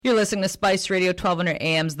You're listening to Spice Radio 1200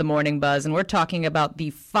 AM's The Morning Buzz, and we're talking about the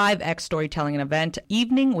 5X Storytelling Event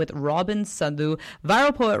Evening with Robyn Sandhu.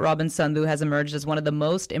 Viral poet Robyn Sandhu has emerged as one of the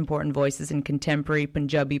most important voices in contemporary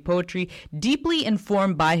Punjabi poetry, deeply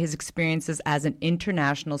informed by his experiences as an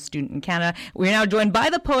international student in Canada. We're now joined by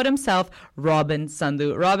the poet himself, Robyn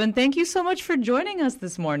Sandhu. Robyn, thank you so much for joining us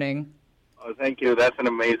this morning. Oh, thank you. That's an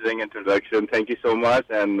amazing introduction. Thank you so much,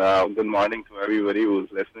 and good morning to everybody who's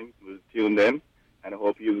listening, who's tuned in. And I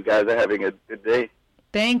hope you guys are having a good day.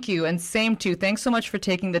 Thank you, and same to you. Thanks so much for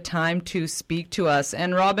taking the time to speak to us.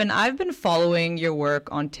 And Robyn, I've been following your work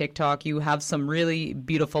on TikTok. You have some really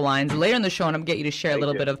beautiful lines. Later in the show, and I'm going to get you to share a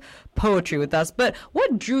little bit of poetry with us. But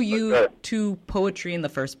what drew you to poetry in the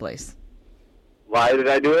first place? Why did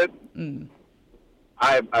I do it?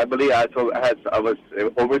 I believe I was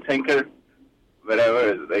an overthinker,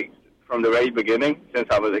 whatever, like from the very beginning, since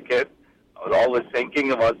I was a kid. I was always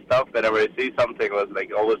thinking about stuff. Whenever I see something, I was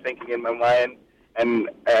like always thinking in my mind. And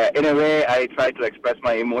in a way, I tried to express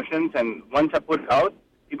my emotions. And once I put it out,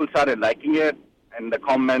 people started liking it and the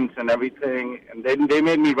comments and everything. And then they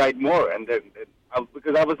made me write more. And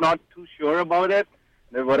because I was not too sure about it,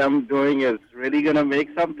 that what I'm doing is really going to make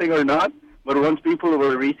something or not. But once people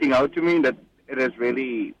were reaching out to me that it is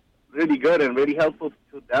really, really good and really helpful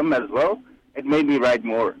to them as well, it made me write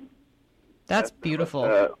more. That's beautiful.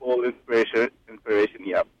 Whole inspiration,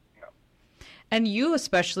 yeah. And you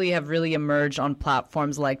especially have really emerged on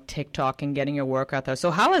platforms like TikTok and getting your work out there.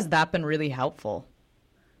 So how has that been really helpful?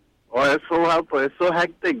 Oh, it's so helpful. It's so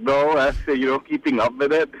hectic, though, as keeping up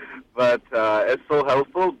with it. But it's so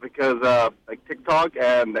helpful because like TikTok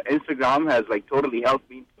and Instagram has like totally helped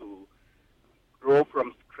me to grow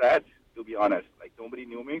from scratch. To be honest, like nobody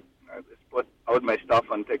knew me. I just put out my stuff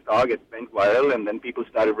on TikTok. It went viral, and then people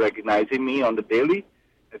started recognizing me on the daily.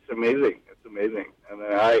 It's amazing. It's amazing. And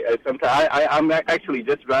I'm actually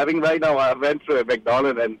just driving right now. I went through a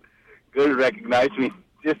McDonald's, and girl recognized me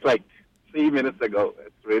just like 3 minutes ago.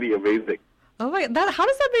 It's really amazing. Oh my! How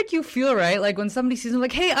does that make you feel? Right, like when somebody sees them,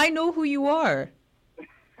 like, "Hey, I know who you are."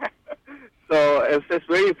 So it's just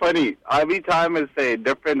very funny. Every time it's a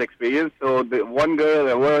different experience. So the one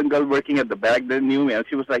girl working at the back, they knew me, and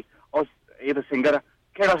she was like, "Oh, you're the singer?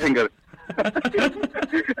 Keda singer?"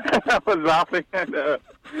 I was laughing. And, so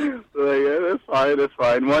yeah, that's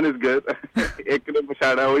fine. One is good.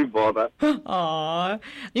 Aww.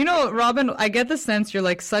 Robyn, I get the sense you're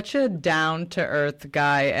like such a down-to-earth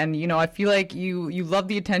guy. And, I feel like you love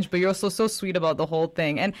the attention, but you're also so sweet about the whole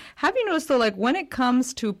thing. And have you noticed, though, like when it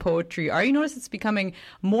comes to poetry, are you noticed it's becoming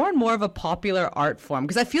more and more of a popular art form?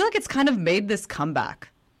 Because I feel like it's kind of made this comeback.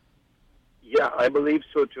 Yeah, I believe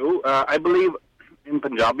so, too. I believe in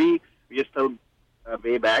Punjabi, we are still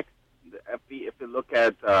way back. If you look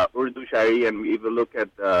at Urdu Shari and if you look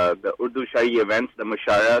at the Urdu Shari events, the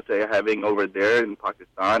musharas they're having over there in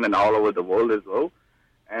Pakistan and all over the world as well.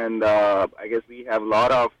 And I guess we have a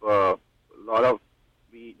lot of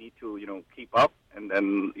we need to keep up, and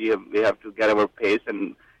then we have to get our pace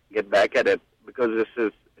and get back at it because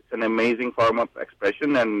it's an amazing form of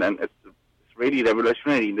expression and it's really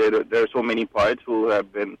revolutionary. There are so many poets who have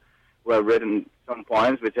written some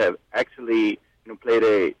poems which have actually played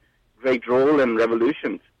a great role in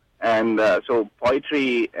revolutions. And so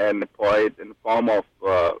poetry and the poet in the form of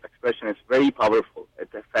expression is very powerful.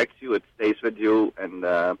 It affects you, it stays with you, and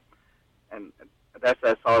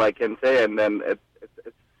that's all I can say. And then it's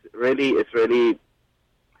really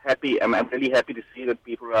happy. I'm really happy to see that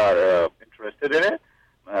people are interested in it.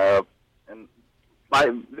 And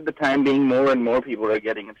with the time being, more and more people are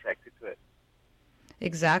getting attracted to it.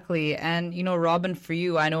 Exactly. And, Robyn, for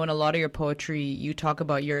you, I know in a lot of your poetry, you talk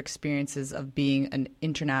about your experiences of being an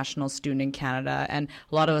international student in Canada. And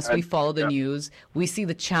a lot of us, we follow the news. We see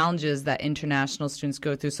the challenges that international students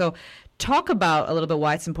go through. So talk about a little bit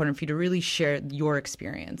why it's important for you to really share your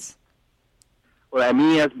experience. Well,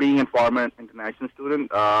 me as being a former international student,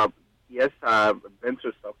 yes, I've been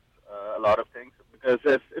through stuff, a lot of things, because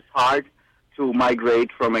it's hard to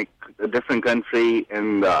migrate from a different country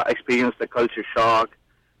and experience the culture shock,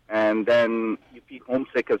 and then you feel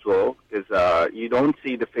homesick as well because you don't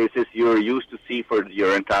see the faces you're used to see for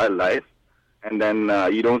your entire life, and then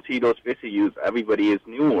you don't see those faces. Everybody is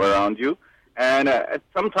new around you, and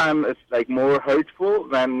sometimes it's like more hurtful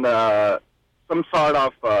when some sort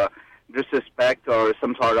of disrespect or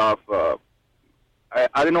some sort of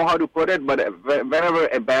I don't know how to put it, but whenever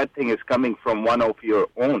a bad thing is coming from one of your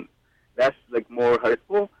own, that's like more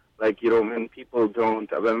hurtful. Like, when people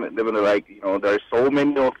don't, when they're like, there are so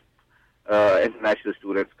many of international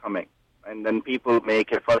students coming, and then people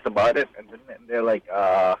make a fuss about it, and then they're like,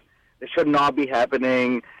 They should not be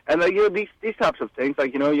happening. And these types of things,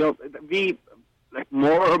 we like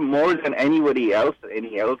more than anybody else,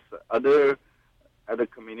 other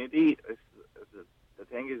community. The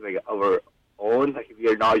thing is like our own. Like we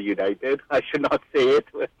are not united. I should not say it,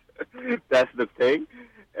 but that's the thing.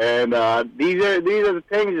 And these are the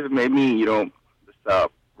things that made me, just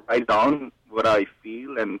write down what I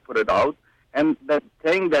feel and put it out. And the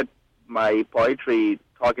thing that my poetry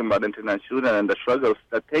talking about international students and the struggles,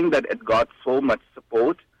 the thing that it got so much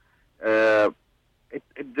support, it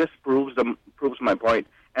just proves my point.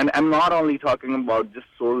 And I'm not only talking about just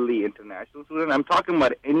solely international students. I'm talking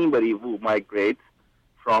about anybody who migrates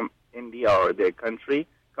from India or their country,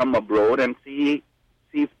 come abroad and see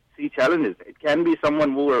challenges. It can be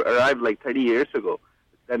someone who arrived like 30 years ago.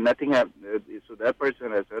 That nothing so that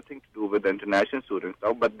person has nothing to do with the international students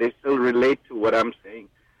now, but they still relate to what I'm saying.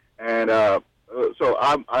 And so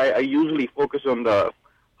I usually focus on the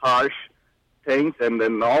harsh things, and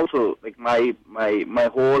then also like my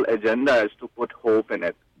whole agenda is to put hope in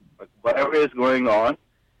it. Like whatever is going on,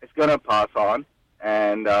 it's gonna pass on,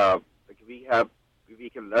 and we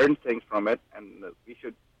can learn things from it, and we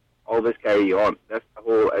should always carry on. That's the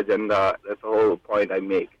whole agenda. That's the whole point I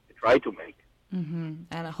try to make. Mm-hmm.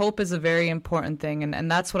 And hope is a very important thing. And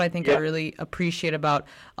that's what I think I really appreciate about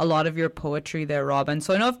a lot of your poetry there, Robyn.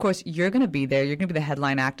 So I know, of course, you're going to be there. You're going to be the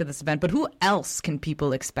headline act of this event. But who else can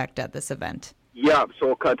people expect at this event? Yeah,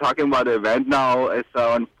 so talking about the event now, it's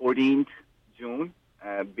on 14th June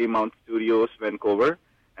at Baymount Studios, Vancouver.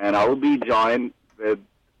 And I will be joined with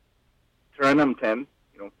Turnham 10,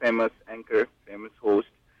 famous anchor, famous host,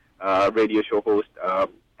 radio show host.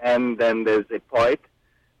 And then there's a poet,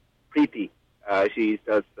 Preeti. She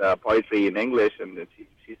does poetry in English, and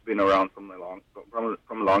she's been around from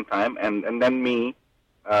a long time. And then me,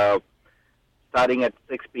 starting at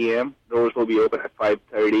 6 p.m. Doors will be open at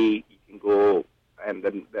 5:30. You can go, and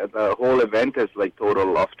then the whole event is like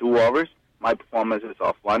total of 2 hours. My performance is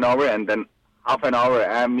of 1 hour, and then half an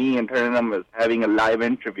hour, me and Turnham is having a live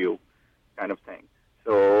interview kind of thing.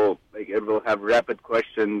 So like it will have rapid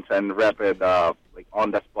questions and rapid like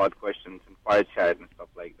on the spot questions and fire chat and stuff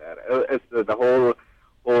like that. It's the whole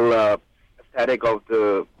aesthetic of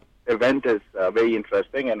the event is very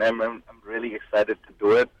interesting, and I'm really excited to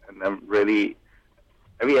do it, and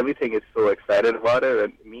everything is so excited about it,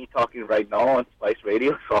 and me talking right now on Spice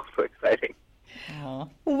Radio is also exciting.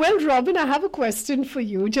 Well, Robyn, I have a question for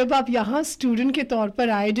you. जब आप यहाँ student के तौर पर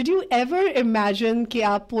आए, did you ever imagine कि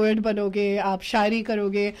आप poet बनोगे, आप शायरी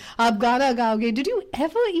करोगे, आप गाना गाओगे? Did you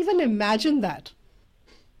ever even imagine that?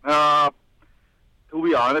 To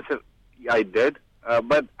be honest, I did,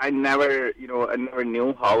 but I never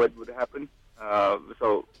knew how it would happen.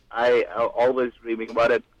 So I always dreaming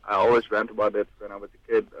about it. I always dreamt about it when I was a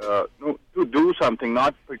kid. To do something,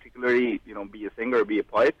 not particularly, be a singer, be a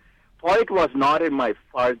poet. Poet was not in my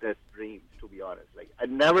farthest dreams, to be honest. Like I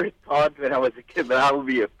never thought when I was a kid that I would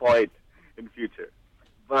be a poet in future.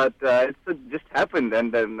 But it just happened,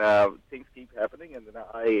 and then things keep happening, and then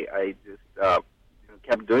I just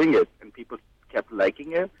kept doing it, and people kept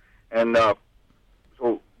liking it. And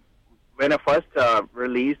so when I first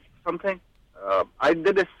released something, I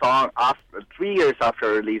did a song 3 years after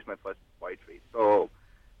I released my first poetry. So,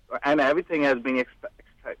 and everything has been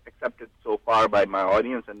accepted so far by my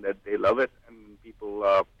audience, and that they love it, and people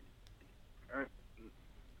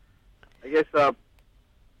I guess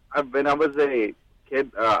when I was a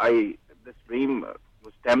kid, this dream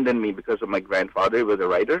was stemmed in me because of my grandfather. He was a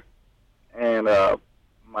writer, and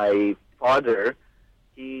my father,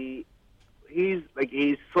 he's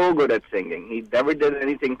so good at singing. He never did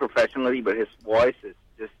anything professionally, but his voice is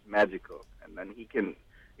just magical, and then he can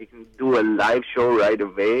do a live show right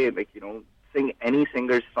away, sing any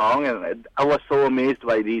singer's song, and I was so amazed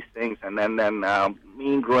by these things. And then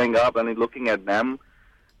me growing up and looking at them,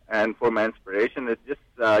 and for my inspiration, it just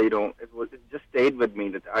it just stayed with me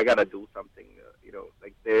that I gotta do something.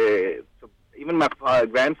 So even my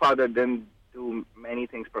grandfather didn't do many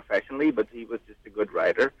things professionally, but he was just a good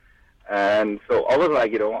writer, and so I was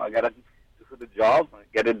like, I gotta do the job,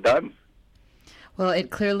 get it done. Well,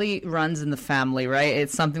 it clearly runs in the family, right?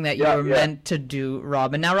 It's something that you were meant to do,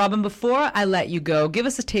 Robyn. Now, Robyn, before I let you go, give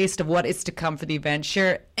us a taste of what is to come for the event.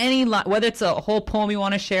 Share any line, whether it's a whole poem you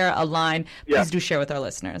want to share, a line, please do share with our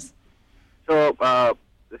listeners. So,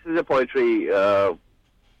 this is a poetry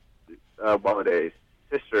about a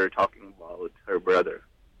sister talking about her brother.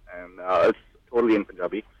 And it's totally in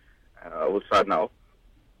Punjabi. We'll start now.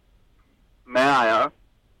 मैं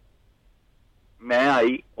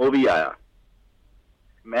आई ओ भी आया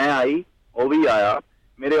मैं आई ओ भी आया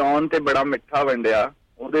मेरे आउण ते बड़ा मिठा वंडिया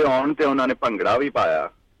ओदे आउण ते उन्हां ने भंगड़ा भी पाया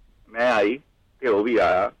ਮੈਂ ਆਈ ਤੇ ਉਹ ਵੀ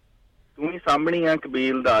ਆਇਆ। ਤੂੰ ਹੀ ਸਾਂਭਣੀ ਆ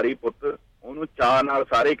ਕਬੀਲਦਾਰੀ ਪੁੱਤ, ਉਹਨੂੰ ਚਾਅ ਨਾਲ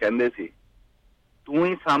ਸਾਰੇ ਕਹਿੰਦੇ ਸੀ। ਤੂੰ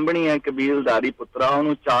ਹੀ ਸਾਂਭਣੀ ਆ ਕਬੀਲਦਾਰੀ ਪੁੱਤਰਾ,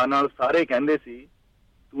 ਉਹਨੂੰ ਚਾਅ ਨਾਲ ਸਾਰੇ ਕਹਿੰਦੇ ਸੀ।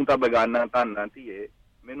 ਤੂੰ ਤਾਂ ਬੇਗਾਨਾ ਧਾਨਾ ਧੀਏ,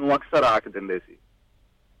 ਮੈਨੂੰ ਅਕਸਰ ਆਖ ਦਿੰਦੇ ਸੀ।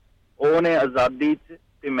 ਉਹਨੇ ਆਜ਼ਾਦੀ 'ਚ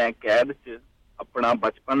ਤੇ ਮੈਂ ਕੈਦ 'ਚ ਆਪਣਾ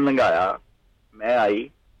ਬਚਪਨ ਲੰਘਾਇਆ। ਮੈਂ ਆਈ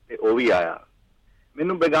ਤੇ ਉਹ ਵੀ ਆਇਆ।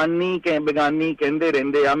 ਮੈਨੂੰ ਬੇਗਾਨੀ ਕਹਿੰਦੇ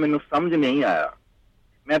ਰਹਿੰਦੇ ਆ, ਮੈਨੂੰ ਸਮਝ ਨਹੀਂ ਆਇਆ।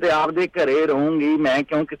 ਮੈਂ ਤੇ ਆਪਦੇ ਘਰੇ ਰਹੂੰਗੀ, ਮੈਂ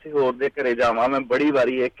ਕਿਉਂ ਕਿਸੇ ਹੋਰ ਦੇ ਘਰੇ ਜਾਵਾਂ। ਮੈਂ ਬੜੀ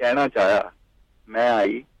ਵਾਰੀ ਇਹ ਕਹਿਣਾ ਚਾਹਿਆ। ਮੈਂ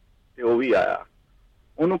ਆਈ ਤੇ ਉਹ ਵੀ ਆਇਆ।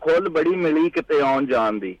 ਉਹਨੂੰ ਖੁੱਲ੍ਹ ਬੜੀ ਮਿਲੀ ਕਿਤੇ ਆਉਣ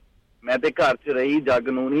ਜਾਣ ਦੀ। ਮੈਂ ਤੇ ਘਰ 'ਚ ਰਹੀ, ਜੱਗ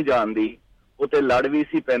ਨੂੰ ਨਹੀਂ ਜਾਣਦੀ। ਉਹ ਤੇ ਲੜ ਵੀ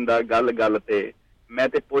ਸੀ ਪੈਂਦਾ ਗੱਲ ਗੱਲ ਤੇ। ਮੈਂ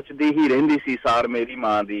ਤੇ ਪੁੱਛਦੀ ਹੀ ਰਹਿੰਦੀ ਸੀ ਸਾਰ ਮੇਰੀ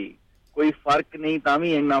ਮਾਂ ਦੀ। ਕੋਈ ਫਰਕ ਨਹੀਂ ਤਾਂ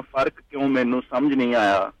ਵੀ ਇੰਨਾ ਫਰਕ ਕਿਉਂ, ਮੈਨੂੰ ਸਮਝ ਨਹੀਂ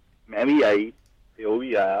ਆਇਆ। ਮੈਂ ਵੀ ਆਈ ਤੇ ਉਹ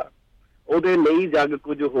ਵੀ ਆਇਆ। ਉਹਦੇ ਲਈ ਜੱਗ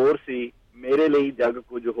ਕੁਝ ਹੋਰ ਸੀ, ਮੇਰੇ ਲਈ ਜੱਗ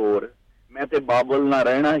ਕੁਝ ਹੋਰ। ਮੈਂ ਤੇ ਬਾਬਲ ਨਾ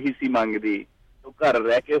ਰਹਿਣਾ ਹੀ ਸੀ ਮੰਗਦੀ, ਉਹ ਘਰ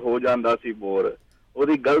ਰਹਿ ਕੇ ਹੋ ਜਾਂਦਾ ਸੀ ਬੋਰ।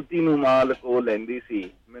 ਉਹਦੀ ਗਲਤੀ ਨੂੰ ਮਾਂ ਲਕੋ ਲੈਂਦੀ ਸੀ,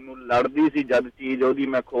 ਮੈਨੂੰ ਲੜਦੀ ਸੀ ਜਦ ਚੀਜ਼ ਉਹਦੀ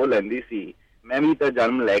ਮੈਂ ਖੋਹ ਲੈਂਦੀ ਸੀ। ਮੈਂ ਵੀ ਤਾਂ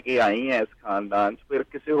ਜਨਮ ਲੈ ਕੇ ਆਈ ਐ ਇਸ ਖਾਨਦਾਨ 'ਚ, ਫਿਰ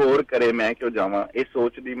ਕਿਸੇ ਹੋਰ ਘਰੇ ਮੈਂ ਕਿਉਂ ਜਾਵਾਂ, ਇਹ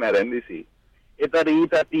ਸੋਚਦੀ ਮੈਂ ਰਹਿੰਦੀ ਸੀ। ਇਹ ਤਾਂ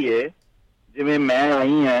ਰੀਤ ਆ ਧੀਏ, ਜਿਵੇਂ ਮੈਂ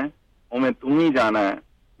ਆਈ ਐ ਉਵੇਂ ਤੂੰ ਵੀ ਜਾਣਾ ਹੈ,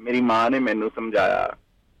 ਮੇਰੀ ਮਾਂ ਨੇ ਮੈਨੂੰ ਸਮਝਾਇਆ।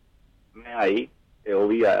 ਮੈਂ ਆਈ ਤੇ ਉਹ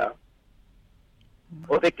ਵੀ ਆਇਆ।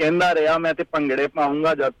 ਉਹ ਤੇ ਕਹਿੰਦਾ ਰਿਹਾ, ਮੈਂ ਤੇ ਭੰਗੜੇ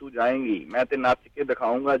ਪਾਉਂਗਾ ਜਦ ਤੂੰ ਜਾਏਂਗੀ, ਮੈਂ ਤੇ ਨੱਚ ਕੇ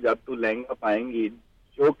ਦਿਖਾਉਂਗਾ ਜਦ ਤੂੰ ਲਹਿੰਗਾ ਪਾਏਂਗੀ।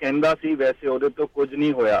 ਜੋ ਕਹਿੰਦਾ ਸੀ ਵੈਸੇ ਉਹਦੇ ਤੋਂ ਕੁਝ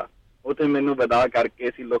ਨਹੀਂ ਹੋਇਆ। ਉਹ ਤੇ ਮੈਨੂੰ ਵਿਦਾ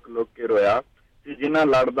ਕਰਕੇ ਸੀ ਲੁੱਕ ਲੁੱਕ ਕੇ ਰੋਇਆ ਸੀ। ਜਿੰਨਾ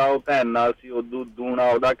ਲੜਦਾ ਉਹ ਭੈਣ ਨਾਲ ਸੀ, ਉਦੋਂ ਦੂਣਾ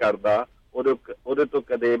ਉਹਦਾ ਕਰਦਾ। ਉਹਦੇ ਤੋਂ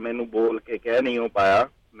ਕਦੇ ਮੈਨੂੰ ਬੋਲ ਕੇ ਕਹਿ ਨਹੀਂ ਉਹ ਪਾਇਆ।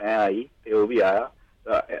 ਮੈਂ ਆਈ ਤੇ ਉਹ ਵੀ ਆਇਆ।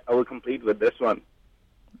 I will complete with this one.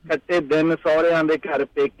 ਖੱਟੇ ਦਿਨ ਸਹੁਰਿਆਂ ਦੇ ਘਰ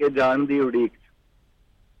ਪੇਕੇ ਜਾਣ ਦੀ ਉਡੀਕ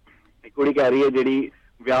 'ਚ। ਕੁੜੀ ਕਹਿ ਰਹੀ ਹੈ ਜਿਹੜੀ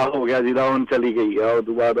ਵਿਆਹ ਹੋ ਗਿਆ, ਜਿਹਦਾ ਹੁਣ ਚਲੀ ਗਈ ਆ,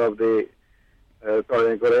 ਉਦੋਂ ਬਾਅਦ ਆਪਦੇ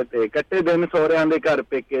ਸਹੁਰੇ ਕੋਲੇ। ਤੇ ਕੱਟੇ ਦਿਨ ਸਹੁਰਿਆਂ ਦੇ ਘਰ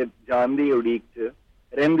ਪੇਕੇ ਜਾਣ ਦੀ ਉਡੀਕ 'ਚ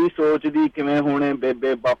ਰਹਿੰਦੀ ਸੋਚਦੀ ਕਿਵੇਂ ਹੋਣੇ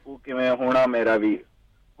ਬੇਬੇ ਬਾਪੂ, ਕਿਵੇਂ ਹੋਣਾ ਮੇਰਾ ਵੀਰ।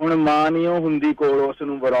 ਹੁਣ ਮਾਂ ਨੀ ਉਹ ਹੁੰਦੀ ਕੋਲ ਉਸ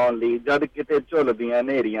ਨੂੰ ਵਰਾਉਣ ਲਈ, ਜਦ ਕਿਤੇ ਝੁੱਲਦੀਆਂ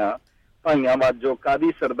ਹਨੇਰੀਆਂ। ਭਾਈਆਂ ਵਾਜੋ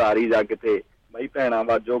ਕਾਹਦੀ ਸਰਦਾਰੀ ਜੱਗ ਤੇ, ਬਈ ਭੈਣਾਂ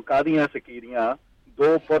ਵਾਜੋ ਕਾਹਦੀਆਂ ਸਕੀਰੀਆਂ।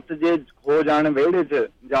 ਦੋ ਪੁੱਤ ਜੇ ਹੋ ਜਾਣ ਵਿਹੜੇ 'ਚ,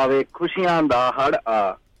 ਜਾਵੇ ਖੁਸ਼ੀਆਂ ਦਾ ਹੜ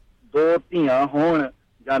ਆ। ਦੋ ਧੀਆਂ ਹੋਣ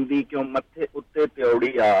ਜਾਂਦੀ ਕਿਉਂ ਮੱਥੇ ਉੱਤੇ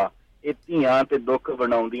ਤਿਉੜੀ ਆ। ਇਹ ਧੀਆਂ ਤੇ ਦੁੱਖ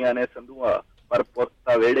ਬਣਾਉਂਦੀਆਂ ਨੇ ਸੰਧੂਆ, ਪਰ ਪੁੱਤ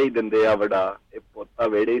ਤਾਂ ਵਿਹੜੇ ਹੀ ਦਿੰਦੇ ਆ ਵਡਾ। ਇਹ ਪੁੱਤ ਤਾਂ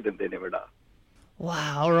ਵਿਹੜੇ ਹੀ ਦਿੰਦੇ ਨੇ ਵਡਾ।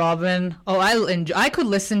 Wow, Robyn. Oh, I could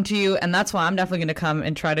listen to you, and that's why I'm definitely going to come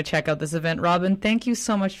and try to check out this event. Robyn, thank you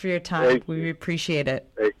so much for your time. We appreciate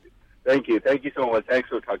it. Thank you. Thank you so much.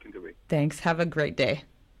 Thanks for talking to me. Thanks. Have a great day.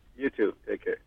 You too. Take care.